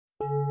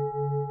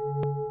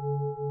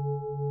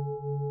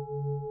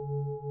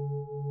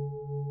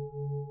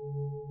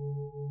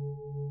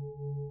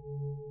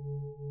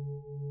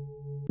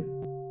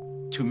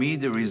To me,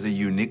 there is a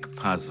unique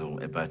puzzle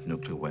about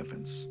nuclear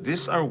weapons.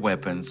 These are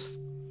weapons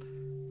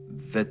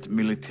that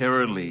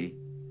militarily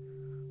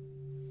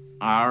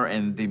are,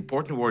 and the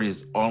important word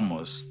is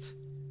almost,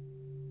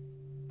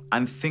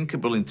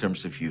 unthinkable in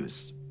terms of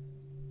use.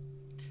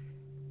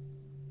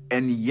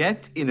 And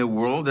yet, in a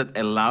world that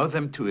allows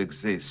them to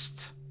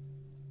exist,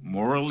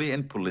 morally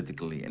and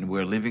politically, and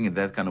we're living in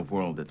that kind of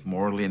world that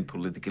morally and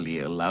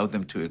politically allow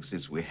them to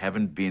exist, we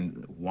haven't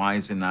been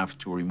wise enough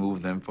to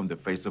remove them from the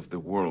face of the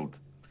world.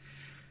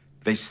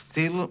 They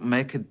still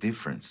make a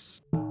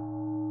difference.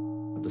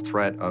 The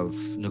threat of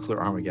nuclear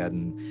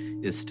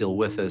Armageddon is still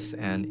with us,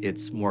 and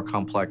it's more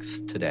complex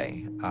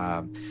today.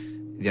 The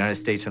United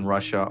States and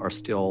Russia are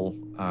still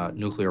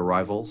nuclear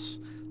rivals.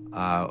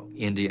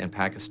 India and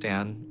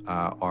Pakistan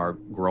are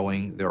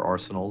growing their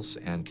arsenals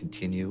and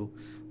continue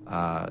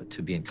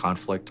to be in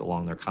conflict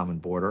along their common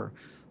border.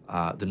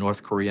 The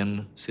North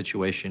Korean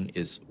situation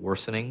is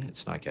worsening.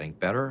 It's not getting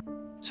better.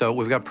 So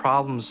we've got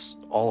problems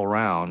all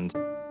around.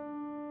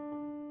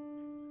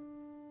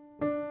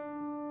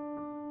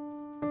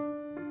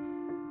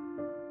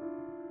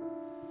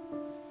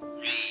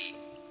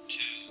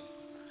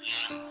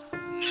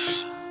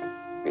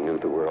 We knew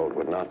the world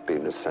would not be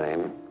the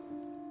same.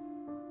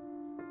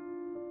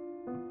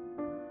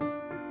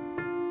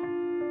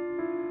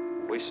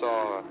 We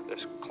saw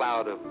this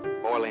cloud of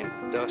boiling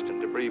dust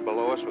and debris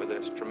below us with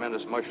this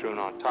tremendous mushroom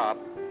on top.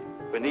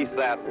 Beneath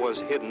that was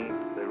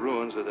hidden the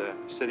ruins of the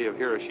city of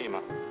Hiroshima.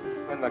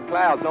 When the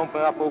clouds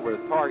opened up over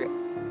the target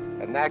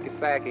at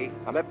Nagasaki,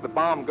 I let the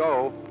bomb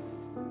go.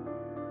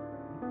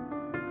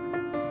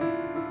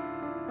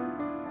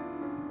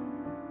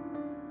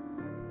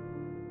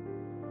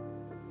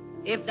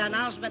 If the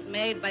announcement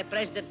made by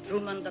President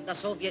Truman that the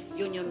Soviet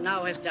Union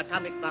now has the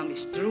atomic bomb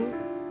is true,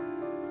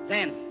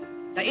 then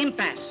the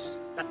impasse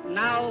that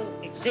now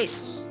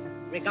exists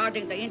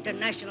regarding the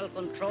international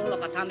control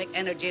of atomic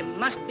energy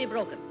must be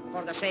broken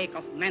for the sake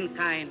of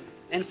mankind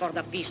and for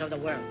the peace of the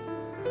world.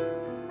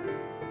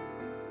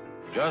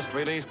 Just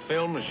released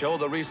films show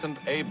the recent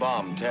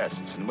A-bomb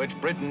tests in which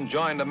Britain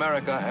joined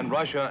America and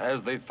Russia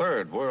as the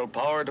third world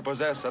power to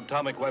possess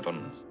atomic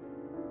weapons.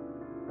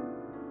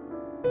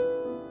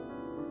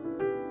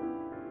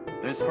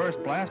 This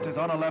first blast is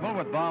on a level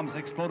with bombs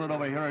exploded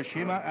over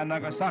Hiroshima and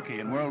Nagasaki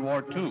in World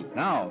War II.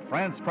 Now,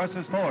 France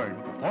presses forward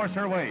to force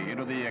her way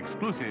into the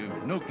exclusive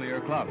nuclear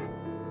club.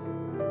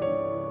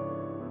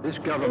 This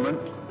government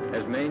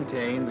has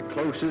maintained the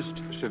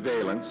closest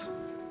surveillance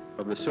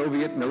of the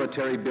Soviet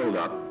military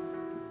buildup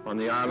on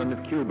the island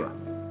of Cuba.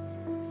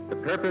 The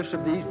purpose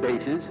of these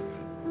bases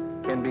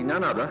can be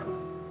none other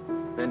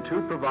than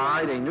to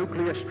provide a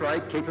nuclear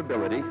strike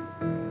capability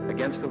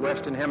against the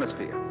Western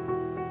Hemisphere.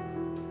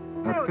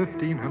 At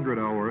 1500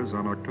 hours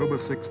on October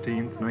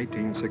 16,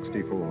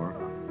 1964,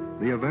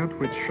 the event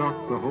which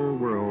shocked the whole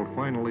world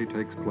finally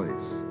takes place.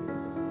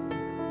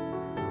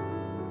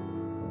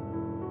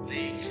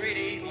 The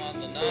Treaty on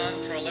the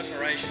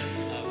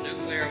Non-Proliferation of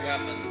Nuclear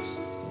Weapons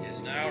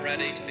is now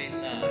ready to be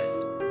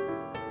signed.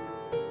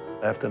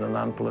 After the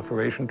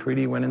Non-Proliferation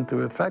Treaty went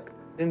into effect,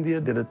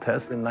 India did a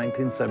test in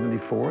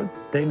 1974.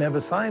 They never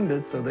signed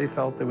it, so they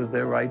felt it was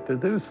their right to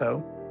do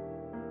so.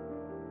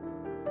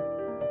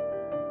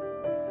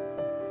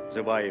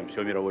 Призываем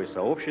все мировое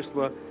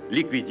сообщество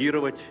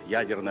ликвидировать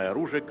ядерное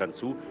оружие к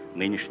концу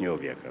нынешнего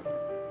века.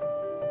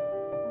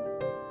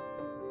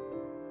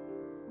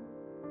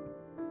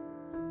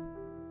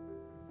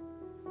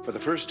 For the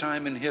first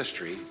time in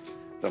history,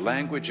 the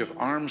language of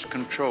arms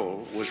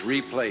control was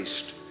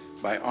replaced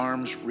by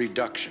arms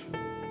reduction.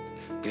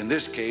 In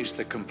this case,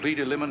 the complete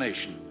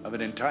elimination of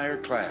an entire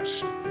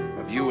class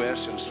of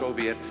U.S. and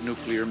Soviet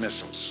nuclear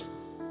missiles.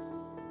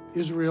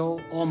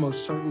 Israel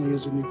almost certainly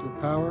is a nuclear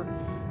power.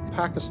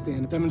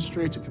 Pakistan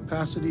demonstrates a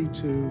capacity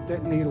to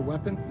detonate a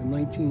weapon. In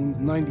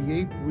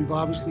 1998, we've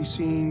obviously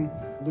seen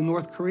the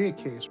North Korea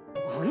case.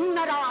 온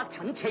나라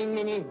전체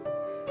인민이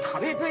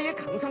사회주의에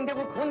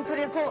강성되고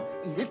건설해서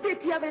일대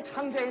비합을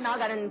창조해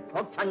나가는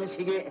벅찬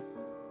시기.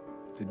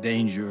 The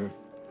danger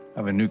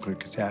of a nuclear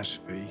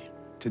catastrophe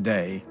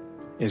today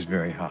is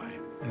very high.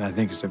 And I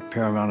think it's of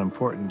paramount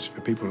importance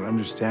for people to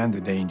understand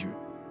the danger.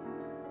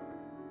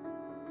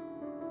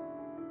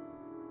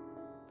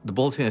 The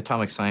Bulletin of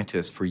Atomic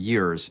Scientists for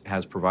years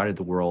has provided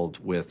the world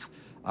with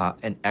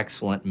an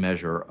excellent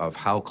measure of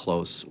how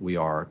close we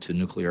are to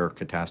nuclear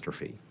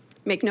catastrophe.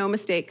 Make no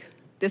mistake,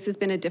 this has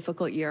been a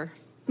difficult year.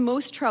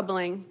 Most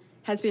troubling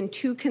has been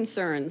two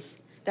concerns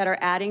that are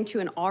adding to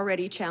an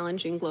already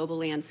challenging global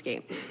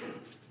landscape.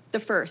 The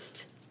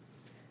first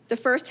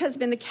has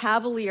been the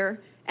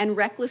cavalier and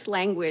reckless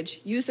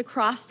language used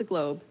across the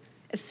globe,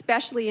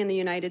 especially in the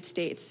United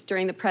States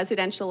during the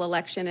presidential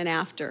election and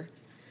after,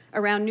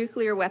 around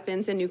nuclear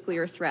weapons and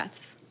nuclear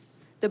threats.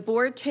 The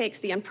board takes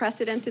the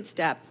unprecedented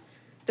step,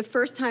 the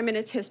first time in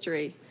its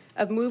history,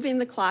 of moving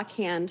the clock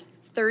hand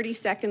 30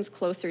 seconds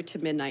closer to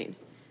midnight.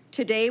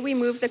 Today, we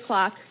move the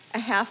clock a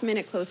half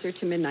minute closer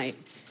to midnight.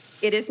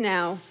 It is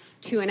now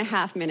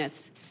 2.5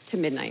 minutes to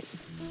midnight.